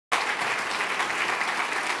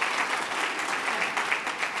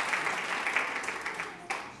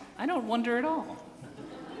I don't wonder at all.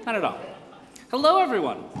 Not at all. Hello,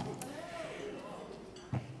 everyone.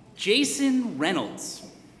 Jason Reynolds.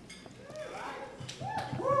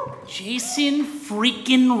 Jason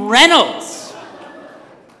freaking Reynolds.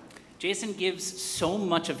 Jason gives so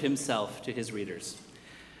much of himself to his readers.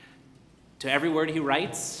 To every word he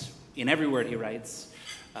writes, in every word he writes,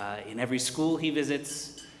 in every school he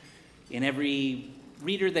visits, in every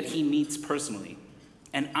reader that he meets personally.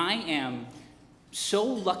 And I am so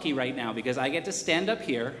lucky right now because I get to stand up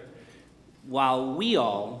here while we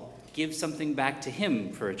all give something back to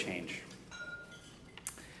him for a change.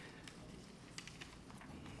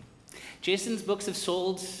 Jason's books have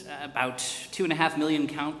sold about 2.5 million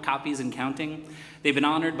copies and counting. They've been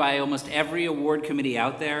honored by almost every award committee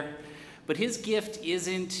out there. But his gift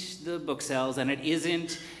isn't the book sales and it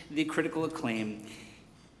isn't the critical acclaim.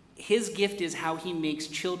 His gift is how he makes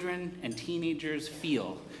children and teenagers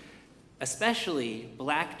feel, especially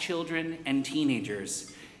Black children and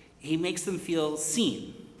teenagers. He makes them feel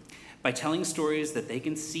seen by telling stories that they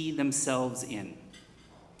can see themselves in.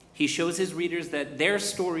 He shows his readers that their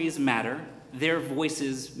stories matter, their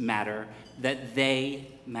voices matter, that they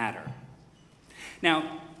matter.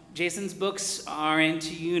 Now, Jason's books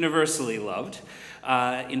aren't universally loved.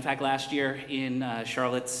 In fact, last year in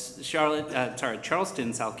Charleston,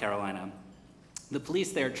 South Carolina, the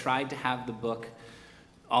police there tried to have the book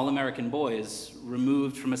All American Boys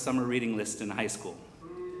removed from a summer reading list in high school.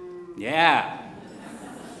 Yeah.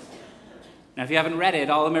 Now, if you haven't read it,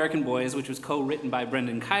 All American Boys, which was co-written by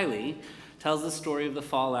Brendan Kiley, tells the story of the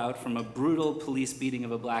fallout from a brutal police beating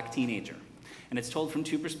of a Black teenager. And it's told from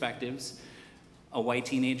two perspectives, a white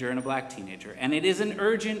teenager and a Black teenager. And it is an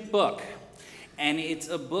urgent book. And it's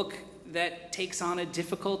a book that takes on a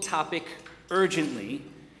difficult topic urgently,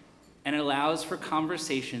 and it allows for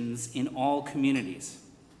conversations in all communities.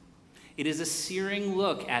 It is a searing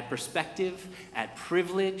look at perspective, at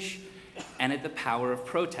privilege, and at the power of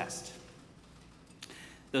protest.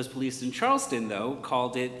 Those police in Charleston, though,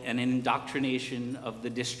 called it an indoctrination of the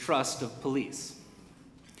distrust of police.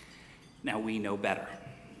 Now, we know better.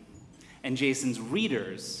 And Jason's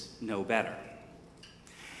readers know better.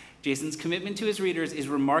 Jason's commitment to his readers is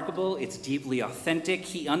remarkable, it's deeply authentic.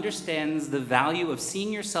 He understands the value of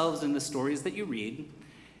seeing yourselves in the stories that you read,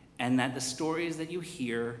 and that the stories that you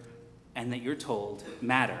hear and that you're told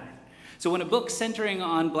matter. So when a book centering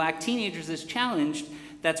on Black teenagers is challenged,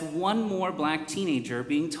 that's one more Black teenager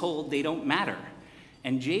being told they don't matter.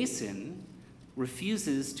 And Jason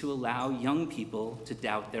refuses to allow young people to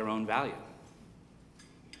doubt their own value.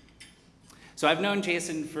 So I've known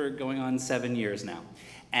Jason for going on 7 years now,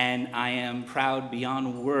 and I am proud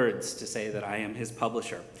beyond words to say that I am his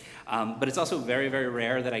publisher. But it's also very, very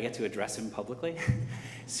rare that I get to address him publicly,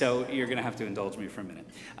 so you're gonna have to indulge me for a minute.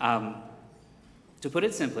 To put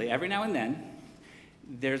it simply, every now and then,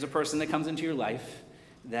 there's a person that comes into your life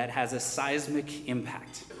that has a seismic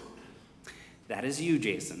impact. That is you,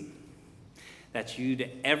 Jason. That's you to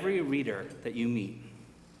every reader that you meet.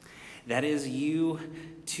 That is you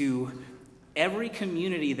to every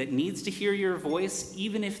community that needs to hear your voice,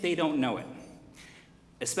 even if they don't know it,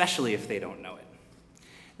 especially if they don't know it.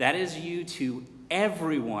 That is you to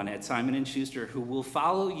everyone at Simon & Schuster who will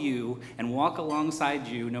follow you and walk alongside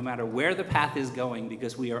you no matter where the path is going,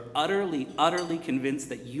 because we are utterly, utterly convinced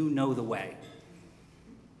that you know the way.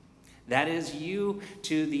 That is you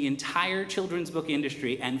to the entire children's book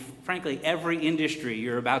industry and, frankly, every industry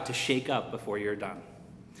you're about to shake up before you're done.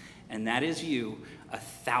 And that is you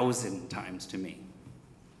 1,000 times to me.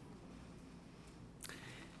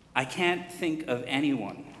 I can't think of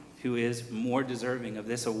anyone who is more deserving of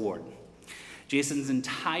this award. Jason's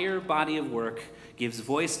entire body of work gives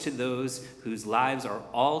voice to those whose lives are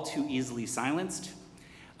all too easily silenced.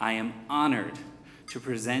 I am honored to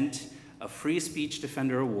present a Free Speech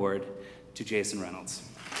Defender Award to Jason Reynolds.